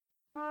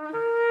For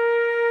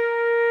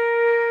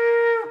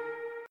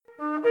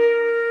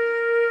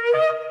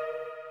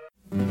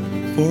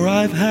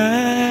I've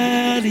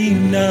had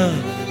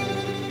enough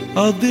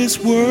of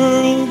this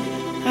world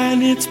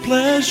and its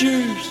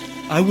pleasures.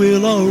 I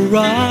will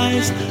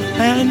arise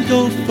and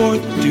go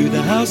forth to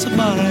the house of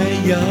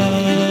my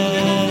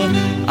God.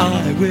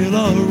 I will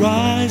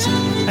arise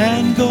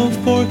and go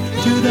forth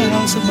to the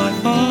house of my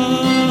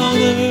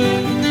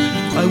Father.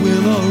 I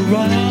will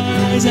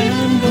arise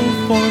and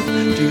go forth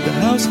to the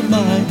house of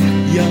my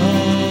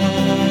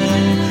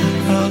God.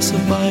 House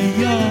of my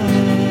God.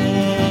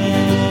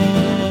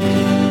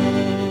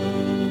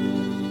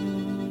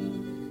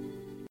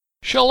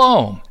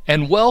 Shalom,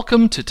 and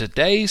welcome to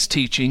today's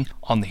teaching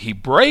on the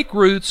Hebraic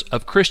roots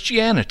of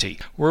Christianity,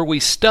 where we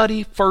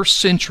study first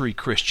century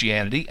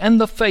Christianity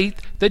and the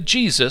faith that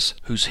Jesus,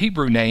 whose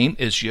Hebrew name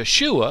is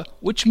Yeshua,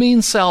 which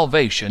means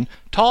salvation,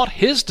 taught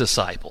his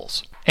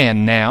disciples.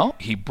 And now,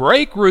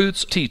 Hebraic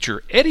roots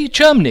teacher Eddie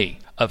Chumney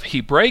of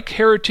Hebraic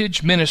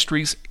Heritage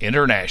Ministries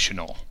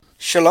International.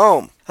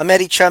 Shalom. I'm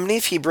Eddie Chumney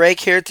of Hebraic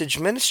Heritage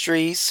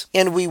Ministries,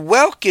 and we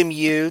welcome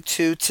you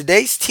to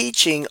today's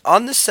teaching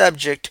on the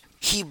subject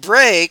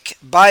Hebraic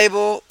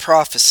Bible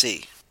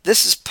Prophecy.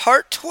 This is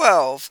part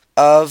 12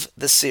 of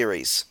the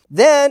series.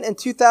 Then, in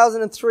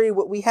 2003,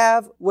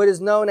 what is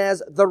known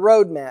as the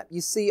roadmap. You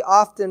see,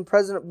 often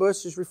President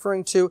Bush is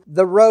referring to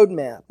the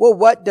roadmap. Well,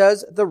 what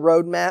does the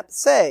roadmap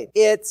say?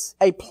 It's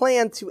a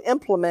plan to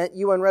implement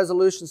UN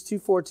Resolutions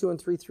 242 and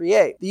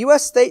 338. The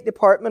U.S. State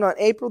Department on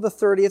April the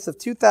 30th of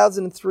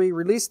 2003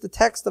 released the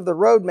text of the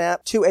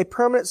roadmap to a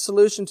permanent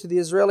solution to the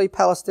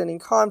Israeli-Palestinian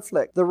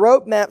conflict. The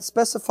roadmap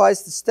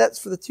specifies the steps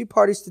for the two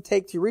parties to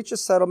take to reach a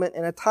settlement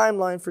and a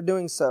timeline for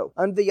doing so,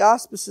 under the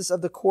auspices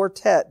of the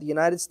Quartet, the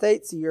United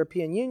States, the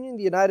European Union,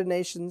 the United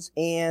Nations,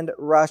 and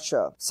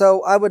Russia.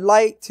 So I would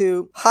like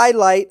to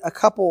highlight a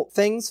couple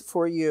things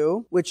for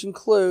you, which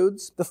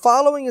includes the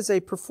following is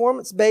a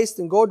performance-based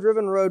and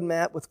goal-driven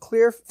roadmap with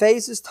clear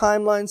phases,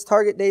 timelines,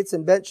 target dates,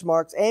 and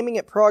benchmarks aiming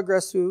at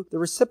progress through the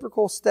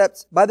reciprocal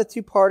steps by the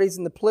two parties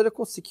in the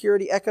political,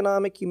 security,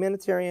 economic,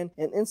 humanitarian,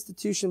 and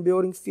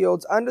institution-building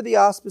fields under the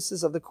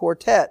auspices of the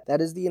Quartet,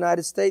 that is the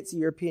United States, the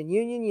European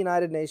Union,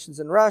 United Nations,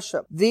 and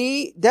Russia.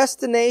 The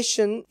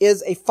destination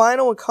is a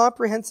final and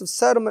comprehensive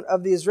settlement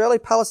of the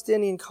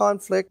Israeli-Palestinian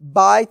conflict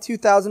by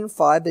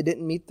 2005. They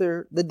didn't meet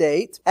the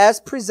date, as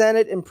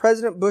presented in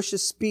President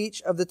Bush's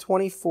speech of the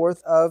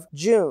 24th of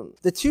June.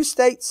 The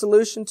two-state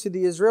solution to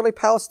the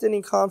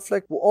Israeli-Palestinian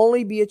conflict will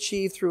only be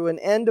achieved through an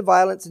end to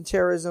violence and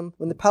terrorism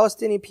when the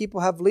Palestinian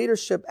people have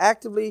leadership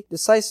actively,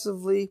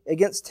 decisively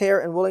against terror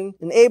and willing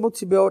and able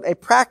to build a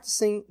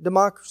practicing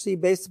democracy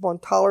based upon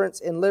tolerance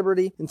and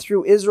liberty, and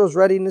through Israel's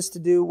readiness to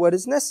do what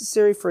is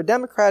necessary for a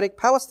democratic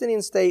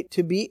Palestinian state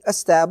to be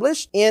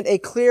established, and a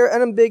clear,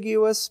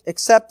 unambiguous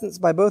acceptance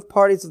by both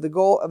parties of the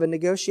goal of a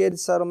negotiated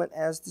settlement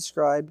as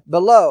described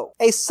below.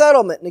 A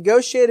settlement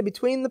negotiated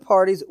between the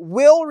parties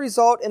will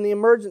result in the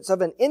emergence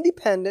of an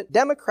independent,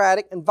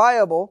 democratic, and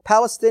viable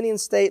Palestinian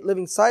state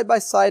living side by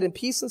side in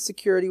peace and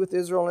security with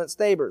Israel and its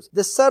neighbors.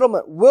 The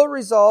settlement will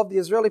resolve the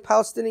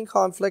Israeli-Palestinian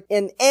conflict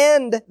and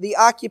end the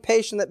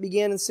occupation that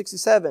began in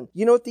 1967.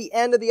 You know what the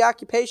end of the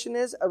occupation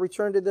is? A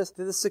return to the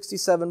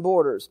 1967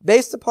 borders.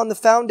 Based upon the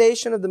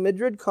foundation of the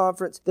Madrid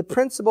Conference, the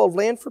principle of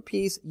land for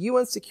peace,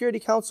 UN Security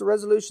Council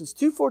Resolutions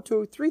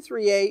 242,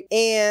 338,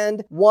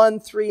 and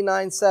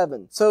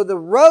 1397. So the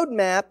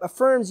roadmap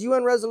affirms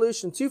UN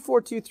Resolution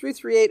 242,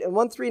 338, and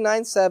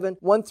 1397.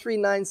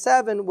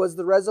 1397 was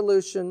the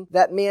resolution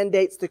that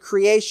mandates the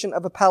creation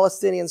of a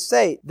Palestinian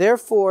state.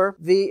 Therefore,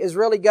 the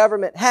Israeli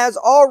government has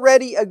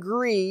already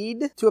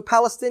agreed to a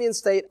Palestinian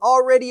state,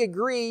 already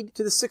agreed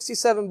to the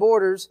 67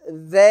 borders.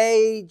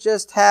 They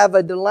just have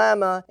a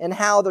dilemma in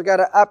how they're going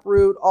to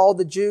uproot all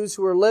the Jews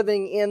who are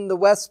living in the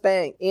West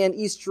Bank and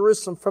East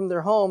Jerusalem from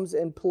their homes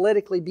and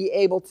politically be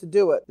able to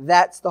do it.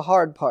 That's the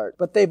hard part.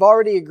 But they've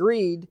already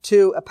agreed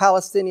to a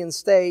Palestinian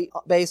state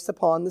based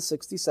upon the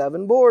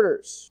 67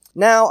 borders.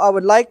 Now, I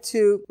would like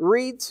to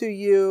read to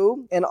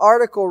you an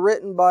article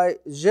written by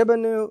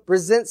Zbigniew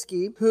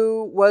Brzezinski,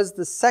 who was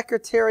the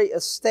Secretary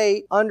of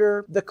State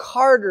under the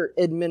Carter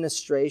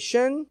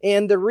administration.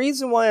 And the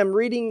reason why I'm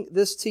reading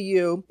this to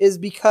you is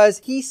because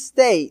he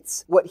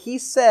states what he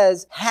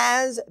says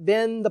has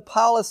been the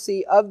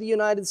policy of the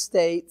United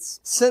States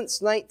since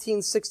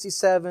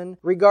 1967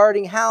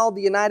 regarding how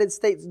the United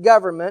States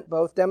government,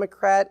 both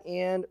Democrat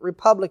and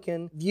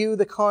Republican, view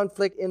the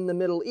conflict in the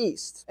Middle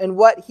East. And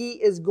what he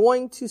is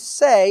going to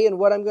say, and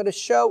what I'm going to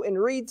show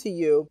and read to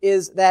you,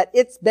 is that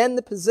it's been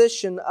the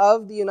position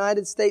of the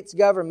United States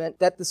government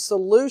that the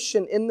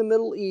solution in the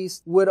Middle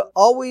East would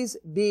always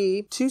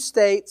be two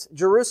states,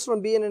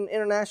 Jerusalem being an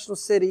international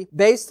city,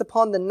 based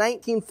upon the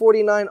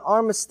 1949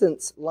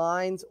 armistice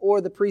lines or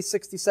the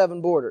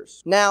pre-67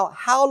 borders. Now,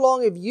 how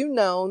long have you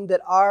known that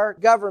our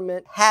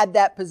government had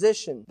that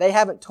position? They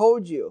haven't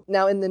told you.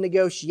 Now, in the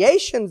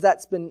negotiations,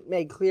 that's been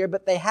made clear,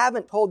 but they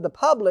haven't told the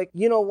public.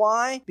 You know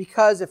why?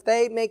 Because if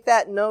they make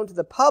that known to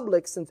the public,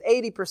 republic, since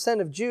 80%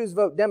 of Jews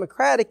vote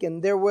Democratic,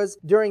 and there was,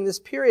 during this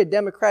period,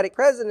 Democratic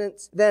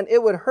presidents, then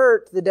it would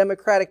hurt the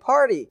Democratic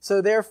Party.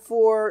 So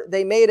therefore,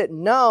 they made it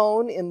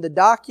known in the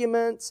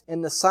documents,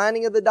 in the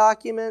signing of the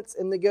documents,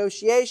 in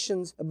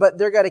negotiations, but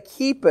they're going to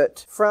keep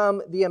it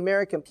from the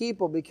American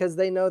people because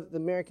they know that the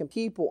American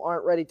people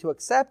aren't ready to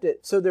accept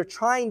it. So they're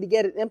trying to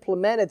get it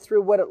implemented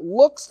through what it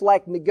looks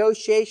like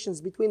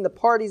negotiations between the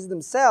parties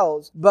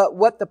themselves, but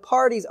what the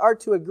parties are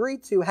to agree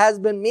to has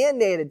been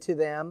mandated to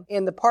them,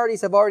 and the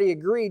parties have already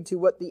agreed to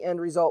what the end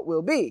result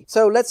will be.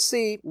 So let's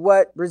see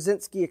what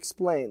Brzezinski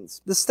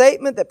explains. The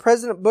statement that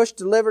President Bush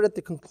delivered at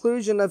the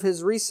conclusion of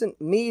his recent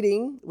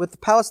meeting with the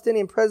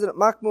Palestinian President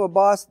Mahmoud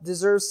Abbas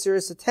deserves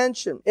serious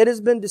attention. It has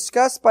been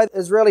discussed by the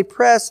Israeli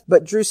press,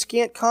 but drew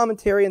scant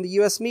commentary in the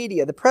U.S.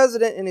 media. The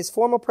president, in his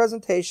formal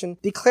presentation,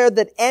 declared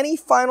that any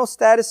final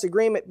status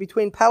agreement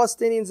between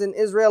Palestinians and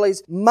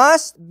Israelis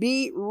must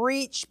be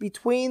reached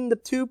between the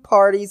two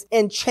parties,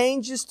 and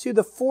changes to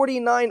the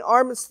 49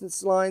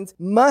 armistice lines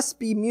must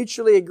be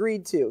mutually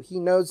agreed to. He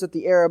knows that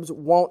the Arabs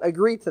won't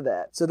agree to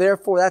that. So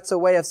therefore, that's a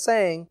way of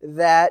saying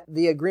that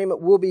the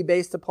agreement will be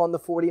based upon the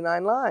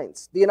 49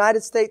 lines. The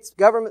United States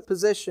government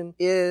position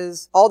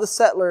is all the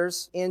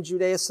settlers in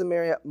Judea,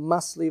 Samaria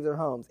must leave their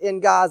homes. In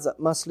Gaza,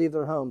 must leave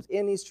their homes.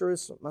 In East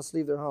Jerusalem, must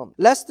leave their homes.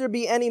 Lest there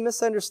be any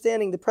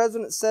misunderstanding, the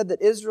president said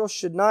that Israel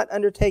should not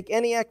undertake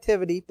any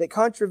activity that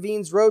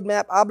contravenes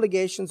roadmap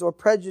obligations or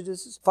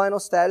prejudices final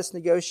status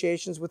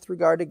negotiations with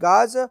regard to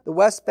Gaza, the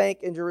West Bank,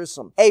 and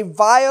Jerusalem. A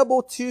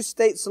viable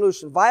two-state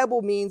solution.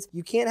 Viable means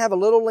you can't have a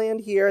little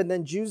land here and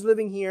then Jews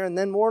living here and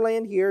then more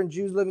land here and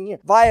Jews living here.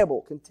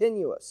 Viable,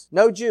 continuous.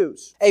 No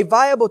Jews. A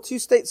viable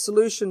two-state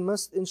solution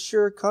must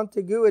ensure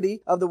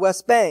contiguity of the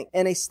West Bank,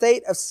 and a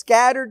state of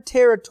scattered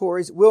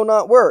territories will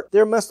not work.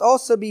 There must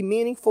also be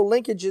meaningful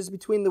linkages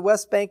between the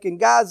West Bank and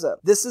Gaza.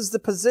 This is the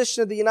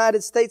position of the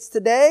United States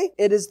today.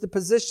 It is the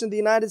position of the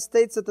United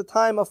States at the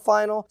time of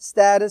final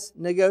status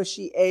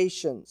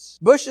negotiations.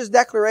 Bush's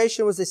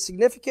declaration was a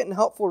significant and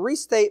helpful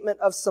restatement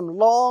of some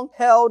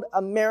long-held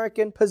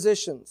American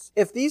positions.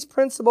 If these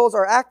principles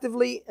are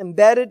actively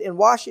embedded in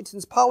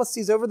Washington's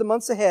policies over the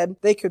months ahead,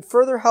 they could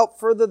help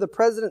further the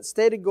president's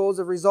stated goals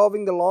of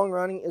resolving the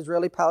long-running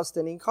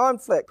Israeli-Palestinian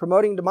conflict,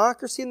 promoting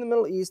democracy in the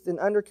Middle East, and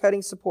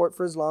undercutting support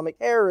for Islamic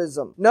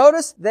terrorism.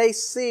 Notice they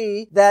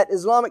see that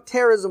Islamic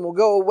terrorism will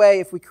go away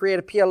if we create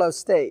a PLO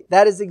state.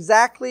 That is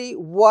exactly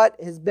what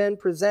has been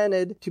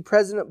presented to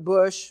President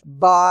Bush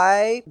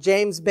by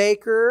James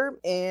Baker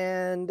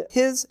and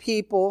his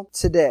people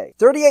today.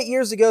 38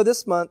 years ago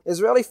this month,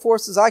 Israeli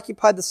forces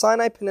occupied the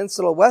Sinai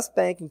Peninsula, West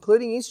Bank,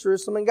 including East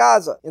Jerusalem and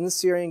Gaza, in the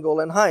Syrian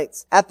Golan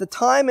Heights. At the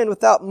time, and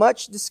without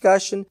much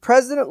discussion,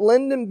 President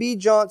Lyndon B.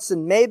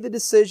 Johnson made the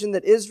decision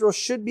that Israel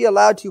should be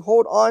allowed to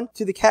hold on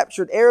to the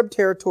captured Arab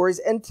territories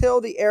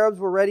until the Arabs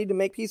were ready to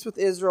make peace with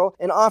Israel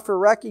and offer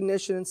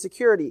recognition and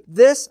security.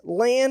 This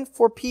land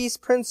for peace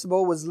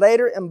principle was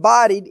later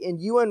embodied in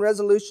UN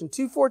Resolution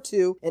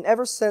 242, and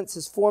ever since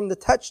has formed the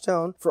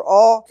touchstone for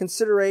all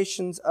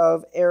considerations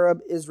of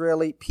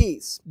Arab-Israeli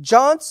peace.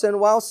 Johnson,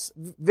 whilst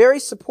very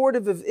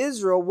supportive of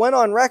Israel, went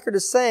on record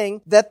as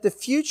saying that the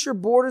future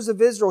borders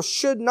of Israel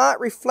should not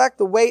reflect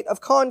the weight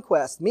of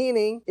conquest,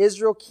 meaning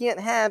Israel can't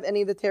have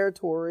any of the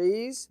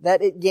territories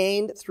that it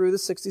gained through the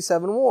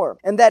 67 war,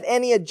 and that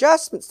any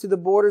adjustments to the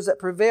borders that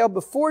prevailed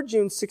before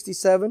June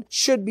 67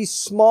 should be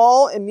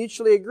small and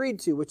mutually agreed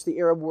to, which the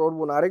Arab world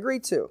will not agree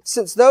to.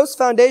 Since those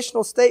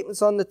foundational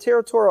statements on the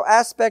territorial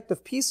aspect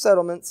of peace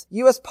settlements,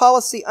 U.S.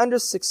 policy under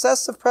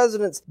successive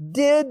presidents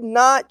did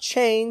not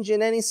change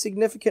in any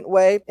significant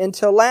way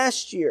until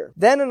last year.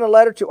 Then in a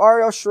letter to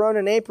Ariel Sharon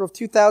in April of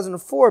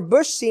 2004,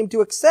 Bush seemed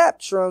to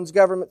accept Sharon's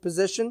government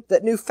position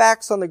that new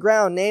facts on the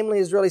ground, namely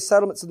Israeli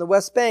settlements in the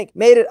West Bank,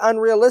 made it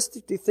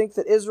unrealistic to think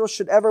that Israel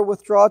should ever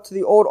withdraw to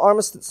the old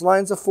armistice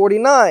lines of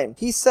 49.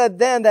 He said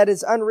then that it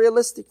is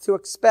unrealistic to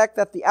expect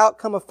that the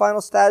outcome of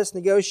final status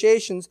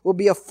negotiations will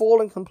be a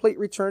full and complete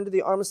return to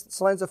the armistice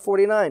lines of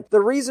 49. The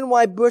reason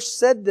why Bush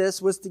said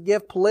this was to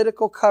give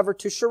political cover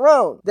to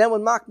Sharon. Then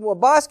when Mahmoud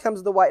Abbas comes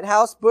to the White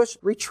House, Bush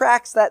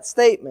retracts that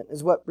statement,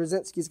 is what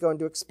Brzezinski is going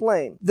to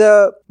explain.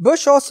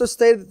 Bush also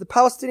stated that the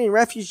Palestinian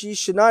refugees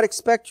should not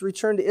expect to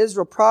return to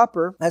Israel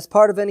proper as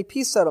part of any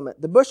peace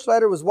settlement. The Bush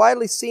letter was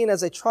widely seen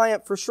as a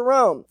triumph for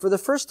Sharon. For the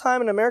first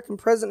time, an American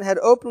president had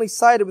openly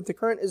sided with the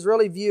current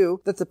Israeli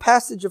view that the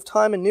passage of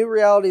time and new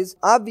realities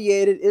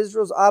obviated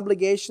Israel's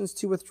obligations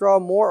to withdraw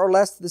more or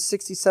less to the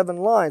 67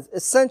 lines,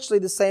 essentially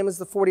the same as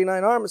the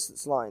 49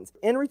 armistice lines,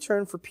 in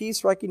return for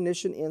peace,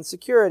 recognition, and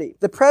security.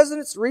 The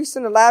president's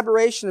recent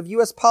elaboration of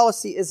U.S.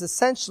 policy is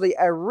essentially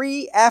a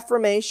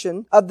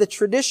reaffirmation of the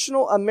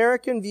traditional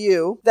American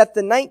view that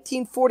the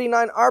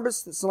 1949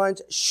 armistice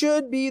lines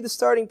should be the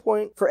starting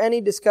point for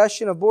any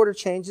discussion of border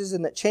changes,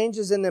 and that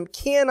changes in them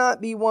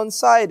cannot be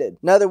one-sided.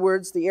 In other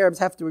words, the Arabs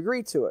have to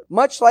agree to it.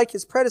 Much like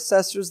his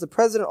predecessors, the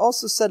president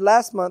also said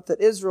last month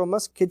that Israel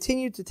must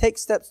continue to take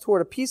steps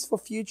toward a peaceful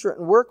future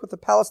and work with the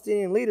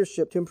Palestinian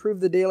leadership to improve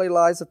the daily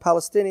lives of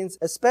Palestinians,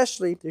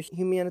 especially their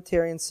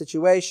humanitarian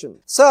situation.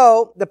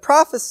 So, the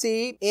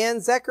prophecy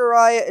in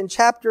Zechariah in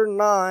chapter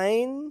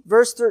 9,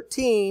 verse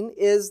 13,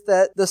 is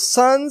that the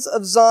sons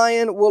of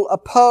Zion will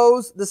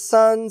oppose the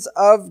sons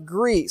of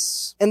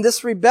Greece. And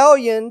this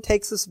rebellion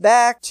takes us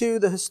back to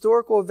the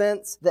historical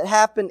events that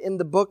happened in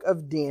the book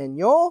of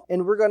Daniel.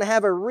 And we're going to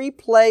have a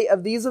replay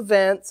of these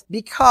events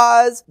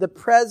because the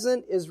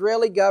present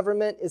Israeli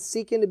government is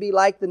seeking to be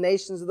like the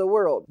nations of the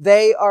world.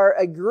 They are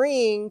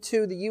agreeing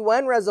to the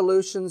UN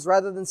resolutions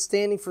rather than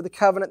standing for the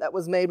covenant that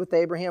was made with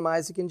Abraham,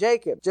 Isaac, and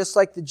Jacob. Just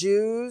like the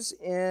Jews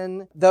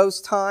in those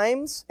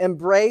times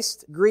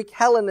embraced Greek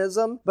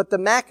Hellenism, but the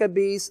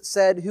Maccabees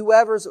said,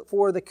 whoever's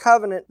for the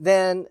covenant,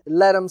 then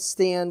let them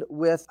stand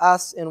with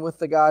us and with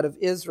the God of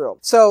Israel.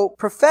 So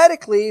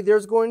prophetically,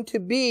 there's going to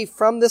be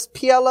from this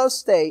PLO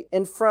state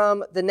and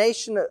from the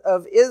nation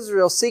of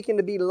Israel seeking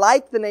to be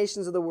like the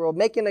nations of the world,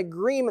 making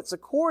agreements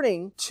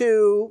according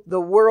to the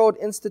world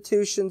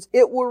institutions,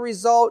 it will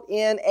result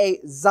in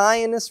a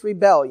Zionist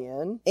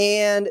rebellion.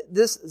 And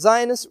this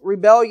Zionist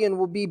rebellion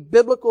will be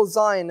biblical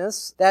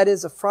Zionists, that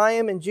is Ephraim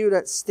and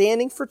Judah,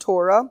 standing for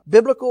Torah,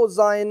 biblical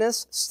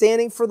Zionists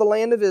standing for the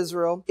land of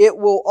Israel. It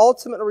will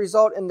ultimately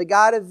result in the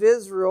God of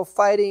Israel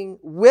fighting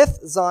with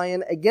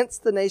Zion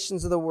against the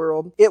nations of the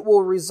world. It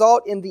will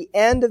result in the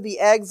end of the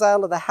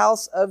exile of the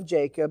house of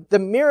Jacob. The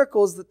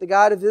miracles that the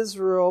God of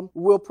Israel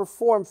will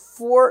perform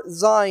for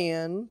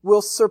Zion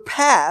will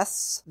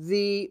surpass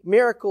the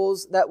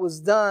miracles that was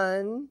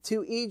done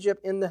to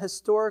Egypt in the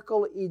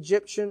historical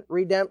Egyptian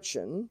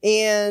redemption.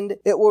 And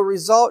it will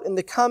result in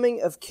the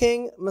coming of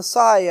King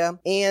Messiah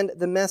and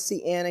the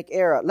Messianic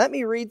era. Let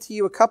me read to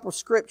you a couple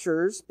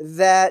scriptures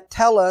that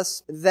tell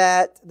us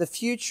that the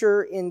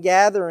future in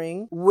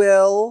gathering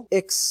will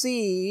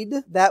exceed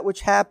that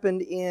which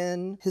happened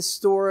in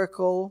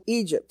historical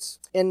Egypt.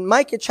 In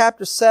Micah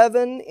chapter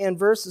 7 and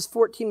verses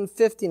 14 and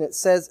 15, it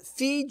says,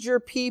 "Feed your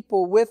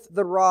people with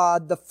the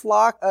rod, the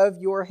flock of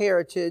your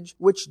heritage,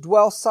 which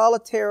dwell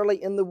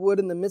solitarily in the wood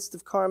in the midst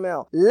of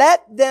Carmel.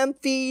 Let them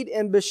feed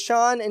in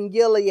Bashan and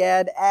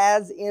Gilead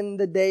as in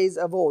the days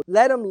of old."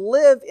 Let them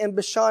live in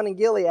Bashan and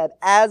Gilead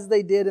as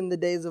they did in the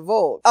days of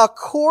old.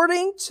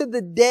 "According to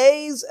the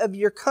days of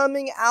your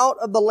coming out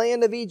of the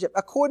land of Egypt,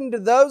 according to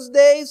those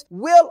days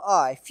will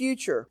I,"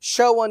 future,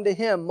 "show unto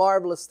him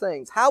marvelous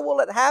things." How will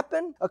it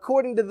happen?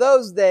 According to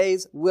those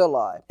days will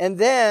I. And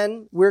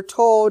then we're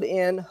told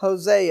in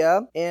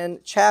Hosea in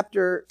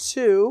chapter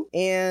 2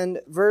 and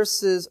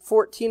verses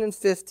 14 and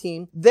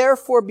 15,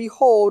 "Therefore,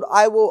 behold,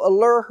 I will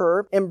allure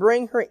her and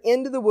bring her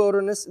into the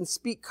wilderness and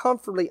speak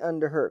comfortably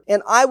unto her.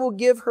 And I will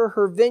give her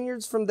her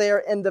vineyards from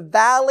there and the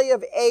valley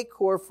of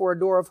Achor for a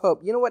door of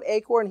hope." You know what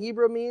Achor in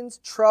Hebrew means?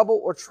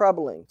 Trouble or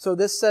troubling. So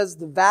this says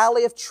the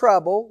valley of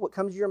trouble. What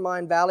comes to your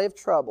mind? Valley of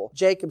trouble.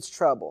 Jacob's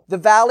trouble. The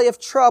valley of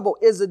trouble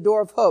is a door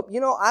of hope. You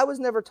know, I was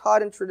never taught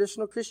in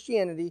traditional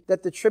Christianity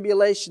that the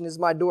tribulation is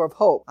my door of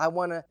hope. I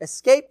want to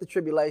escape the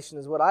tribulation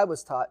is what I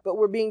was taught. But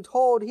we're being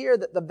told here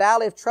that the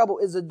valley of trouble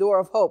is a door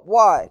of hope.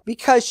 Why?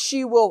 Because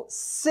she will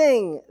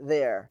sing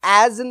there,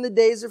 as in the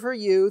days of her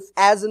youth,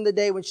 as in the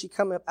day when she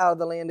came up out of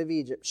the land of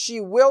Egypt. She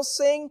will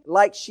sing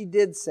like she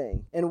did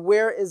sing. And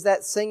where is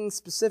that singing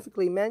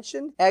specifically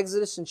mentioned?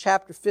 Exodus in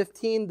chapter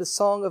 15, the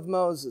Song of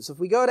Moses. If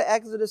we go to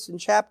Exodus in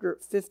chapter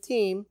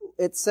 15,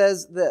 it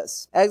says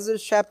this.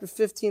 Exodus chapter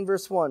 15,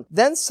 verse 1.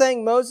 "Then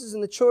sang Moses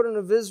and the children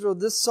of Israel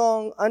this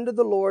song unto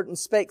the Lord and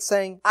spake,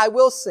 saying, I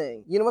will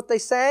sing." You know what they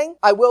sang?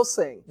 I will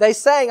sing. They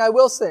sang, I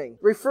will sing,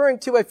 referring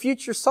to a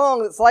future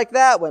song that's like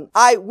that one.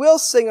 "I will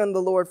sing unto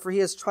the Lord, for he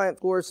has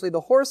triumphed gloriously.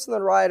 The horse and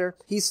the rider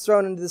he's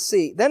thrown into the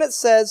sea." Then it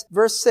says,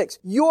 verse 6,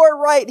 "Your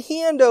right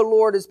hand, O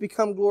Lord, has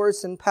become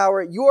glorious in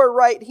power. Your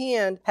right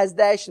hand has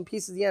dashed in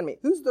pieces the enemy."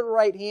 Who's the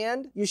right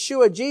hand?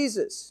 Yeshua,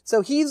 Jesus.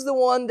 So he's the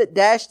one that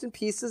dashed in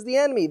pieces the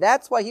enemy.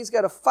 That's why he's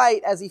got to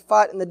fight as he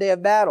fought in the day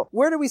of battle.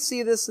 Where do we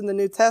see this in the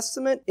New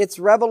Testament? It's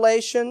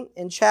Revelation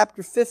in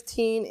chapter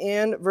 15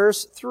 and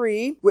verse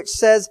 3, which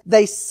says,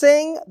 "They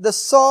sing the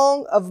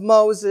song of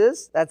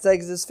Moses," that's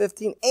Exodus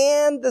 15,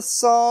 "and the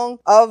song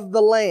of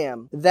the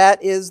Lamb,"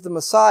 that is the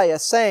Messiah,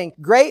 saying,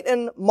 "Great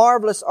and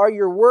marvelous are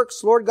your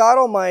works, Lord God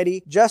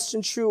Almighty. Just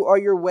and true are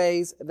your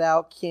ways,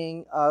 thou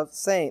King of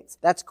saints."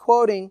 That's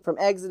quoting from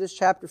Exodus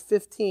chapter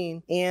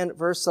 15 and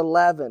verse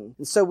 11.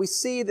 And so we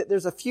see that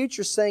there's a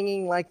future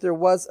singing like there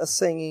was a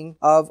singing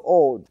of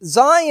old.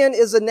 Zion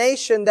is a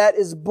nation that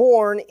is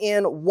born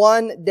in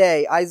one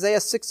day. Isaiah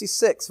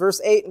 66,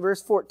 verse 8 and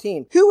verse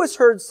 14. "Who has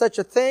heard such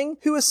a thing?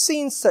 Who has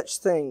seen such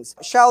things?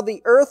 Shall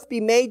the earth be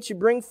made to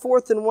bring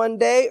forth in one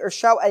day, or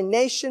shall a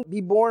nation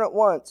be born at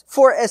once?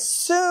 For as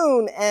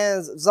soon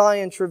as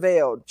Zion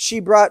travailed, she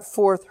brought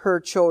forth her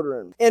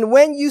children." And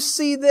when you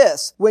see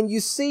this, when you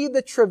see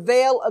the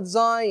travail of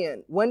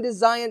Zion, when does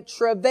Zion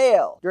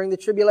travail? During the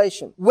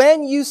tribulation.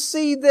 When you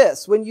see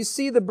this, when you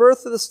see the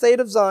birth of of the state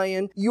of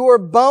Zion. Your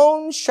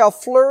bones shall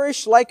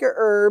flourish like a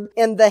herb,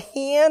 and the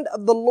hand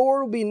of the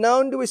Lord will be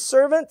known to his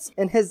servants,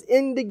 and his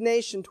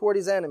indignation toward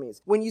his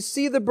enemies. When you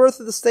see the birth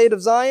of the state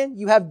of Zion,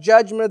 you have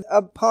judgment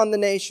upon the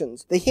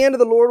nations. The hand of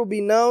the Lord will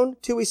be known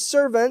to his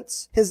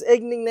servants, his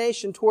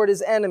indignation toward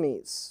his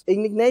enemies.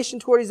 Indignation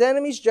toward his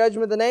enemies,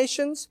 judgment of the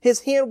nations.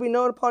 His hand will be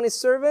known upon his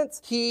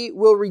servants. He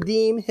will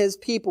redeem his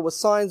people with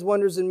signs,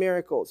 wonders, and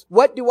miracles.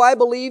 What do I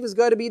believe is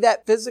going to be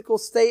that physical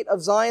state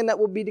of Zion that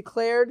will be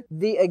declared?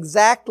 The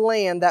exact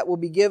land that will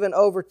be given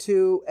over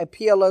to a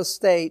PLO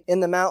state in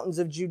the mountains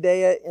of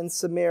Judea and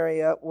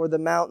Samaria, or the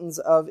mountains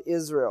of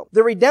Israel.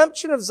 The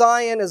redemption of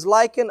Zion is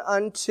likened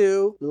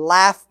unto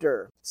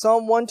laughter.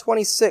 Psalm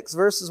 126,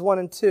 verses 1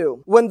 and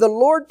 2. When the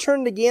Lord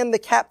turned again the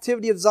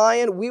captivity of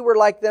Zion, we were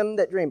like them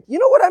that dream. You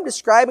know what I'm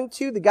describing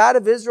to? The God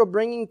of Israel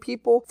bringing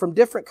people from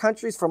different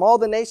countries, from all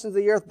the nations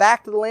of the earth,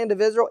 back to the land of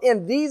Israel.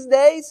 In these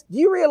days, do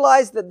you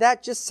realize that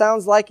that just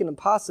sounds like an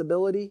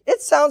impossibility?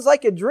 It sounds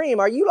like a dream.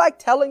 Are you like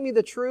telling me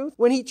the truth?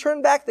 When he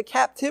turned back the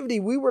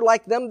captivity, we were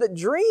like them that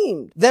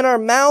dreamed. Then our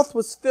mouth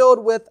was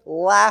filled with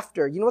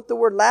laughter. You know what the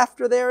word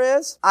laughter there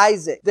is?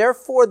 Isaac.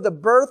 Therefore, the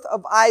birth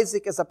of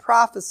Isaac is a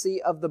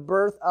prophecy of the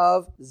birth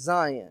of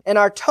Zion. And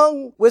our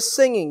tongue was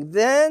singing.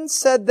 Then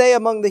said they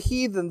among the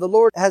heathen, the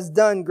Lord has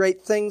done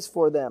great things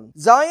for them.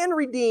 Zion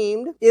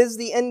redeemed is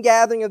the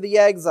ingathering of the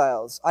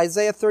exiles.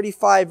 Isaiah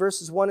 35,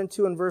 verses 1 and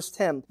 2 and verse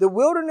 10. The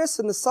wilderness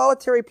and the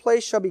solitary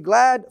place shall be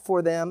glad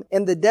for them,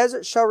 and the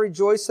desert shall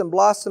rejoice and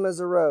blossom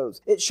as a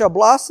rose. It shall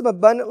blossom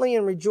abundantly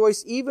and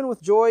rejoice even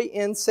with joy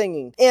and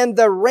singing. And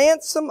the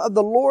ransom of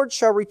the Lord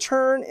shall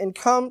return and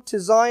come to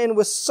Zion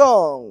with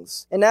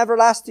songs and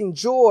everlasting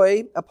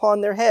joy upon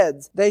their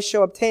heads. They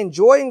shall obtain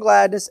joy and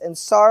gladness, and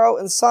sorrow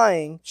and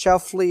sighing shall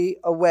flee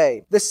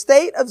away. The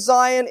state of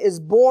Zion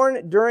is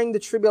born during the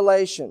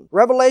tribulation.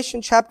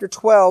 Revelation chapter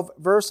 12,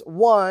 verse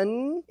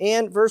 1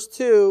 and verse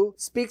 2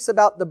 speaks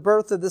about the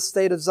birth of the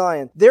state of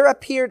Zion. There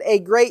appeared a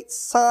great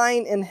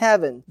sign in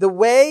heaven. The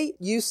way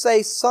you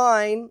say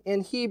sign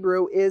in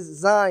Hebrew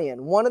is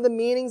Zion. One of the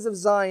meanings of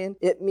Zion,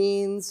 it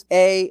means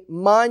a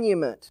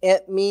monument.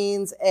 It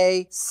means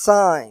a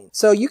sign.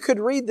 So you could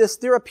read this,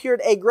 there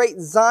appeared a great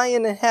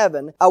Zion in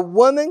heaven, a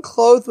woman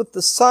clothed with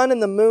the sun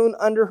and the moon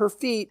under her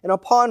feet, and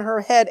upon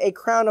her head a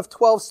crown of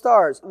 12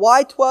 stars.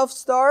 Why 12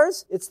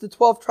 stars? It's the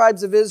 12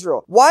 tribes of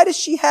Israel. Why does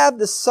she have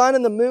the sun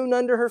and the moon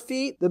under her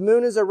feet? The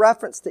moon is a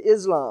reference to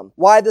Islam.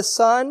 Why the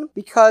sun?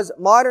 Because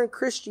modern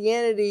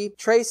Christianity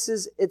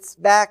traces its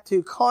back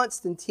to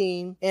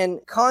Constantine, and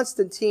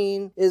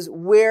Constantine is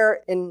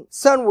where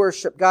sun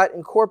worship got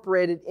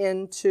incorporated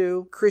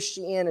into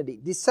Christianity.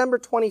 December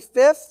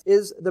 25th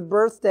is the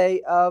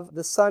birthday of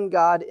the sun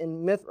god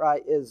in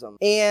Mithraism.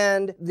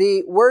 And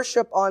the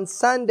worship on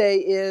Sunday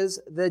is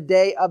the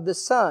day of the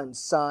sun,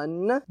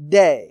 Sun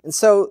Day. And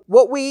so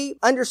what we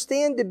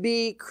understand to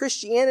be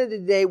Christianity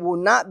today will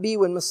not be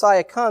when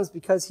Messiah comes,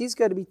 because he's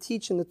going to be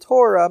teaching the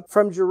Torah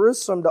from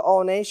Jerusalem to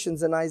all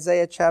nations in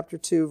Isaiah chapter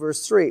 2,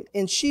 verse 3.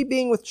 And she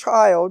being with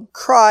child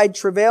cried,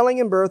 travailing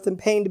in birth and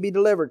pain to be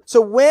delivered.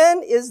 So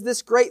when is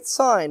this great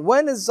sign?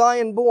 When is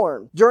Zion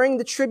born? During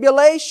the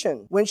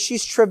tribulation, when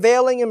she's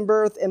travailing in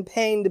birth and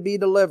pain to be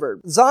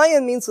delivered.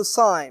 Zion means a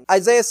sign.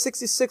 Isaiah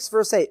 66,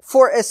 verse 8.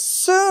 For as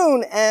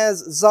soon as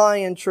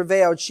Zion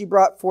travailed, she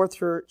brought forth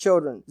her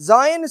children.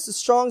 Zion is the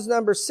Strong's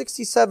number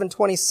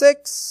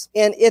 6726,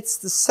 and it's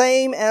the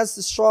same as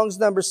the Strong's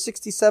number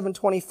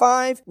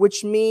 6725,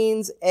 which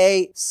means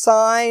a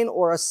sign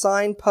or a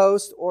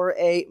signpost or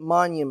a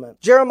monument.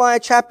 Jeremiah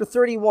chapter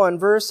 31,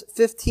 verse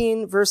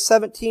 15, verse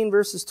 17,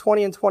 verses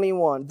 20 and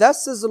 21.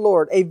 Thus says the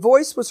Lord, a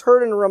voice was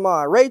heard in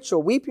Ramah,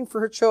 Rachel weeping for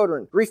her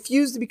children,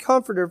 refused to be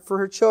comforted for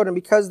her children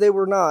because they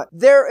were not.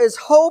 There is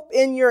hope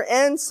in your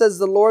end, says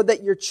the Lord,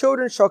 that your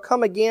children shall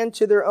come again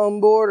to their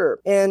own border.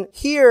 And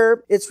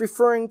here it's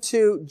referring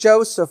to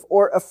Joseph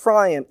or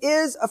Ephraim.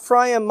 Is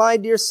Ephraim my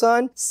dear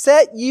son?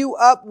 Set you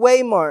up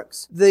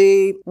waymarks.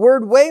 The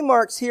word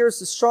waymarks here is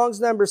the Strong's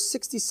number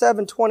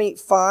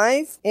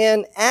 6725.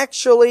 And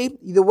actually,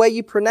 the way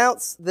you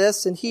pronounce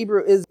this in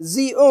Hebrew is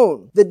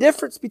Zion. The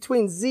difference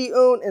between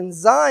Zion and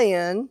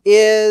Zion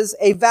is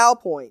a vowel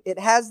point. It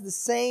has the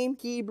same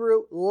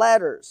Hebrew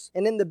letters.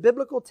 And in the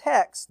biblical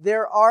text,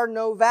 there are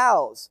no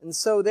vowels. And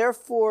so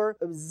therefore,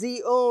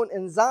 Zion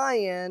and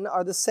Zion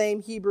are the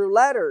same Hebrew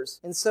letters.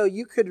 And so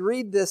you could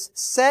read this,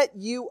 set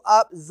you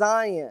up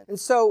Zion. And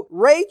so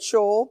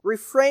Rachel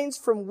refrains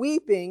from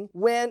weeping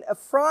when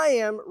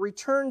Ephraim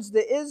returns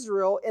to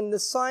Israel, and the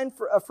sign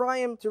for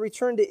Ephraim to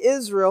return to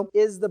Israel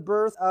is the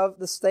birth of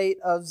the state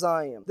of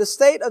Zion. The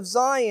state of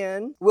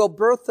Zion will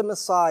birth the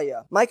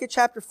Messiah. Micah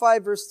chapter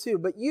 5 verse 2,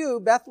 but you,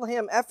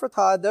 Bethlehem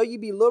Ephrathah, though you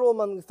be little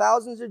among the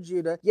thousands of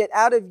Judah, yet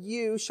out of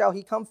you shall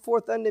he come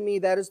forth unto me,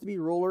 that is to be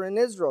ruler in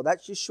Israel. Israel.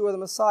 That's Yeshua the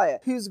Messiah,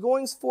 whose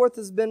goings forth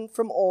has been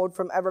from old,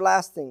 from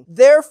everlasting.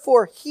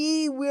 Therefore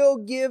he will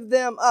give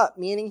them up,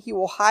 meaning he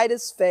will hide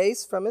his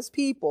face from his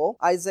people,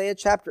 Isaiah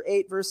chapter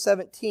 8 verse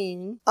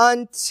 17,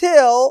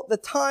 until the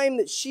time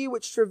that she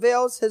which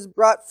travails has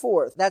brought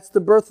forth. That's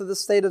the birth of the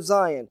state of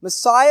Zion.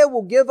 Messiah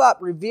will give up,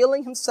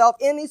 revealing himself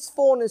in his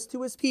fullness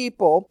to his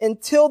people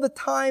until the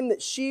time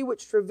that she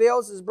which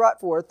travails is brought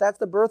forth. That's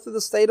the birth of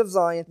the state of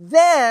Zion.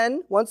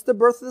 Then, once the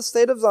birth of the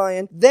state of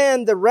Zion,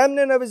 then the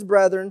remnant of his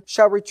brethren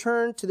shall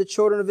return to the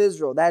children of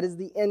Israel. That is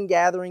the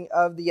ingathering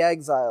of the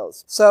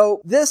exiles.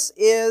 So this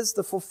is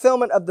the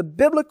fulfillment of the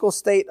biblical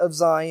state of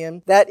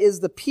Zion. That is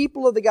the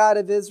people of the God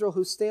of Israel,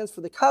 who stands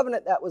for the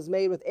covenant that was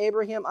made with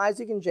Abraham,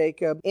 Isaac, and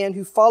Jacob, and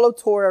who follow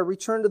Torah,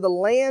 return to the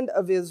land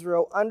of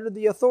Israel under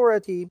the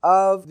authority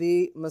of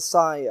the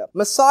Messiah.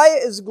 Messiah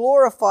is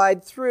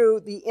glorified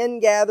through the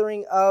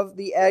ingathering of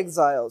the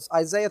exiles.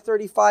 Isaiah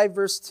 35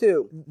 verse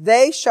 2.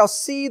 They shall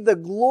see the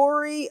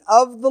glory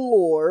of the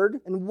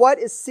Lord. And what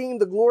is seeing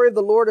the glory of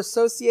the Lord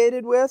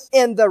associated with?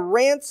 And the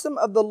ransom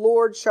of the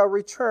Lord shall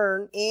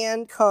return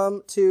and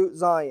come to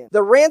Zion.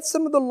 The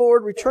ransom of the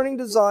Lord returning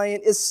to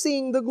Zion is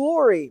seeing the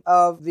glory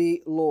of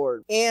the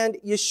Lord. And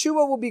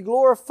Yeshua will be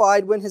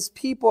glorified when his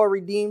people are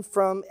redeemed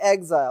from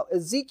exile.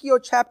 Ezekiel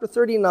chapter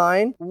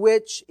 39,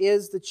 which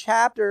is the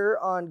chapter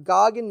on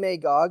Gog and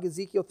Magog,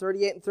 Ezekiel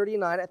 38 and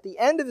 39. At the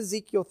end of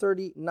Ezekiel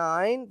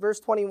 39, verse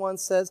 21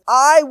 says,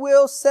 I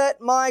will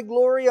set my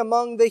glory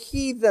among the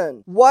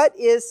heathen. What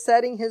is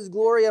setting his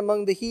glory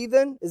among the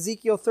heathen?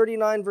 Ezekiel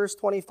 39, verse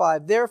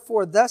 25.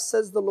 Therefore, thus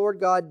says the Lord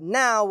God,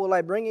 now will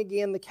I bring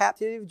again the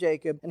captivity of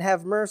Jacob and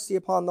have mercy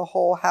upon the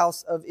whole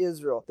house of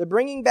Israel. The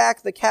bringing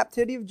back the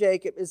captivity of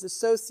Jacob is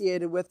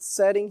associated with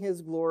setting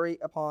his glory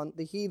upon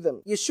the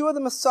heathen. Yeshua the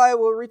Messiah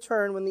will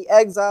return when the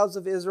exiles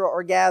of Israel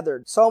are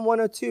gathered. Psalm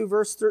 102,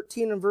 verse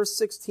 13 and verse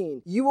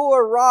 16. You will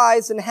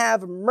arise and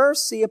have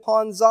mercy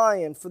upon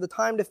Zion, for the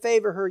time to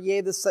favor her,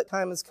 yea, the set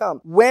time has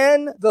come.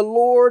 When the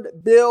Lord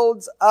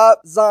builds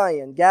up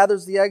Zion,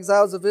 gathers the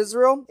exiles of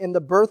Israel, in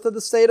the birth of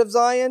the state of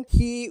Zion,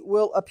 he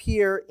will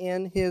appear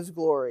in his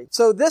glory.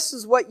 So this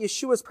is what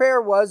Yeshua's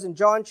prayer was in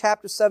John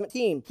chapter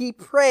 17. He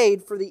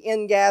prayed for the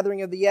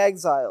ingathering of the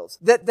exiles,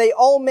 that they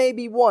all may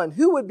be one.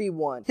 Who would be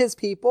one? His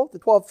people, the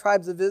 12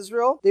 tribes of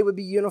Israel. They would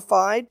be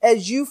unified.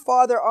 As you,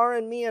 Father, are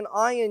in me and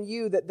I in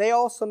you, that they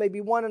also may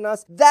be one in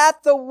us,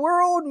 that the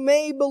world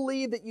may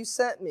believe that you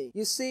sent me.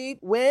 You see,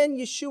 when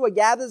Yeshua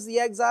gathers the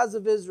exiles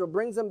of Israel,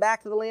 brings them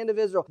back to the land of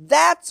Israel,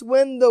 that's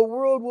when the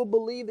world will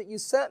believe that you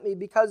sent me,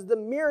 because the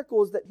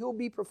miracles that he'll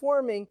be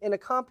performing in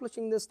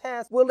accomplishing this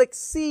task will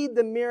exceed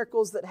the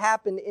miracles that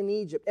happened in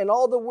Egypt. And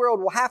all the world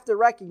will have to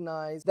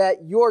recognize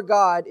that your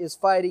God is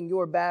fighting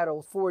your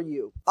battle for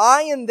you.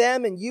 I and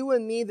them and you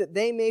and me, that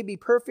they may be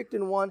perfect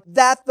in one,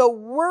 that the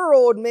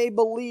world may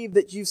believe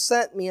that you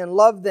sent me and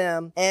loved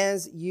them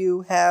as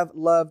you have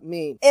loved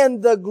me.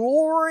 And the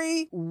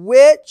glory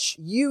which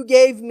you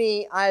gave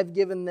me, I have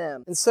given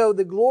them. And so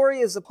the glory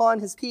is upon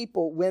his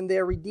people when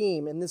they're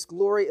redeemed. And this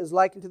glory is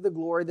likened to the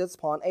glory that's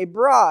upon a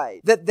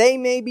bride, that they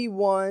may be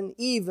one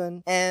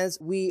even as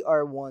we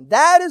are one.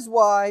 That is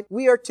why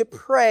we are to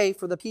pray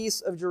for the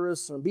peace of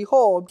Jerusalem.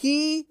 Behold,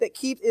 he that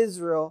keeps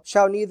Israel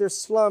shall neither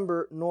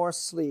slumber nor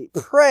sleep.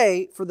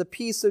 Pray for the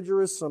peace of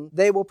Jerusalem.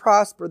 They will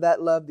prosper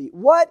that love thee.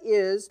 What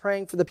is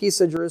praying for the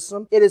peace of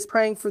Jerusalem? It is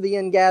praying for the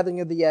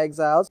ingathering of the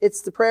exiles.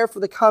 It's the prayer for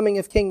the coming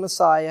of King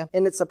Messiah.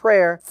 And it's a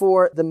prayer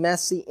for the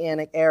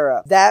Messianic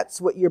era.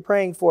 That's what you're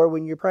praying for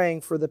when you're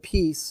praying for the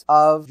peace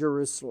of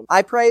Jerusalem.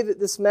 I pray that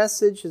this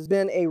message has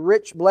been a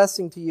rich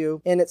blessing to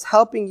you, and it's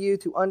helping you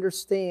to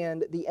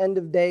understand the end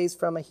of days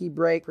from a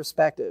Hebraic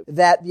perspective.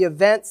 That the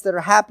events that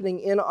are happening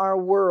in our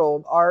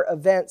world are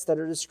events that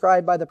are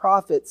described by the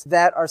prophets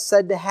that are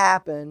said to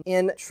happen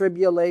in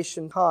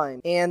tribulation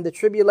time. And the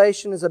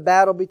tribulation is a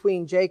battle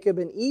between Jacob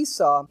and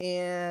Esau.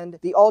 And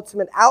the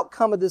ultimate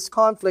outcome of this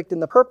conflict,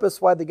 and the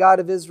purpose why the God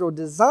of Israel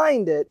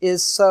designed it,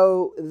 is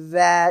so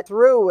that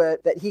through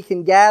it, that he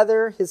can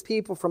gather his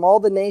people from all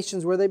the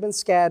nations where they've been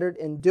scattered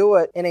and do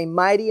it in a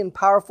mighty and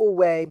powerful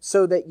way,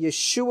 so that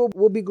Yeshua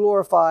will be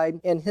glorified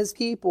and his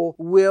people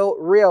will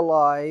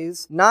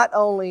realize not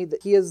only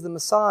that he is the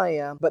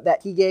Messiah, but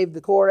that he gave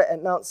the Torah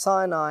at Mount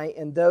Sinai,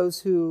 and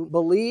those who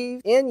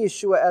believe in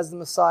Yeshua as the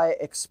Messiah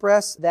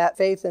express that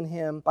faith in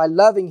him by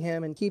loving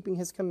him and keeping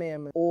his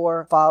commandments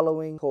or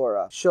following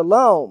Torah.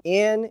 Shalom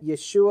in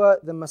Yeshua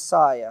the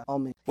Messiah.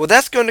 Amen. Well,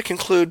 that's going to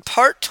conclude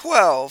part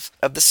 12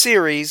 of the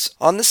series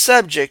on the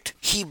subject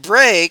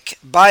Hebraic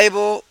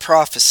Bible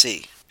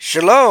Prophecy.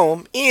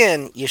 Shalom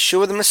in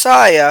Yeshua the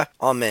Messiah.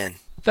 Amen.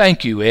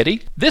 Thank you,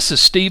 Eddie. This is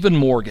Stephen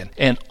Morgan,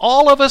 and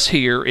all of us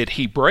here at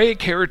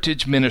Hebraic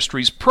Heritage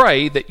Ministries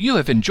pray that you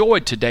have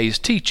enjoyed today's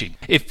teaching.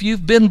 If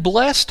you've been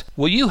blessed,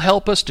 will you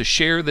help us to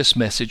share this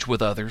message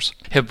with others?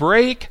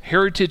 Hebraic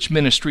Heritage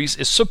Ministries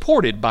is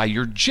supported by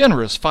your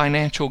generous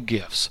financial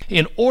gifts.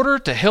 In order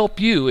to help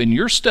you in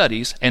your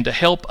studies and to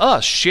help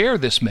us share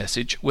this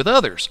message with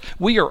others,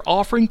 we are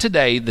offering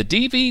today the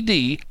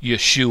DVD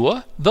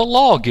Yeshua the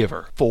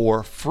Lawgiver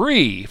for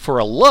free for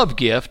a love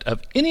gift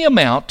of any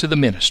amount to the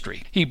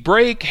ministry.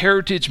 Hebraic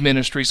Heritage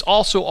Ministries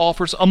also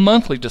offers a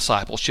monthly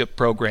discipleship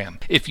program.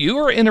 If you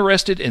are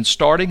interested in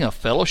starting a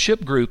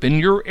fellowship group in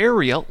your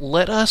area,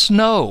 let us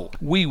know.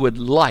 We would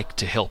like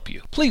to help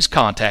you. Please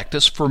contact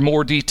us for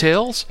more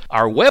details.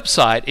 Our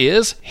website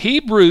is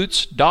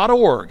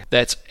hebroots.org.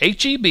 That's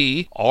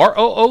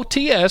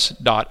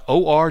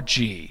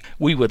HEBROOTS.org.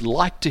 We would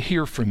like to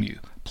hear from you.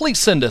 Please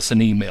send us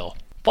an email.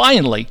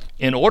 Finally,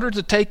 in order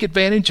to take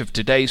advantage of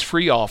today's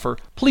free offer,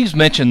 please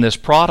mention this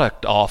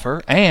product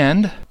offer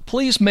and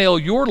please mail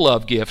your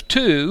love gift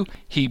to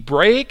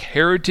Hebraic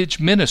Heritage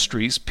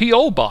Ministries,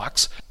 P.O.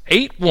 Box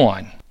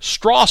 81,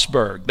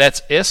 Strasburg,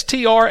 that's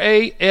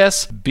Strasburg,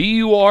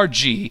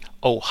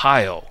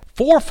 Ohio,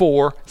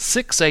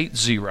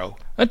 44680.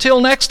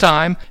 Until next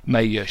time,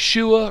 may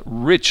Yeshua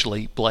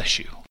richly bless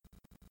you.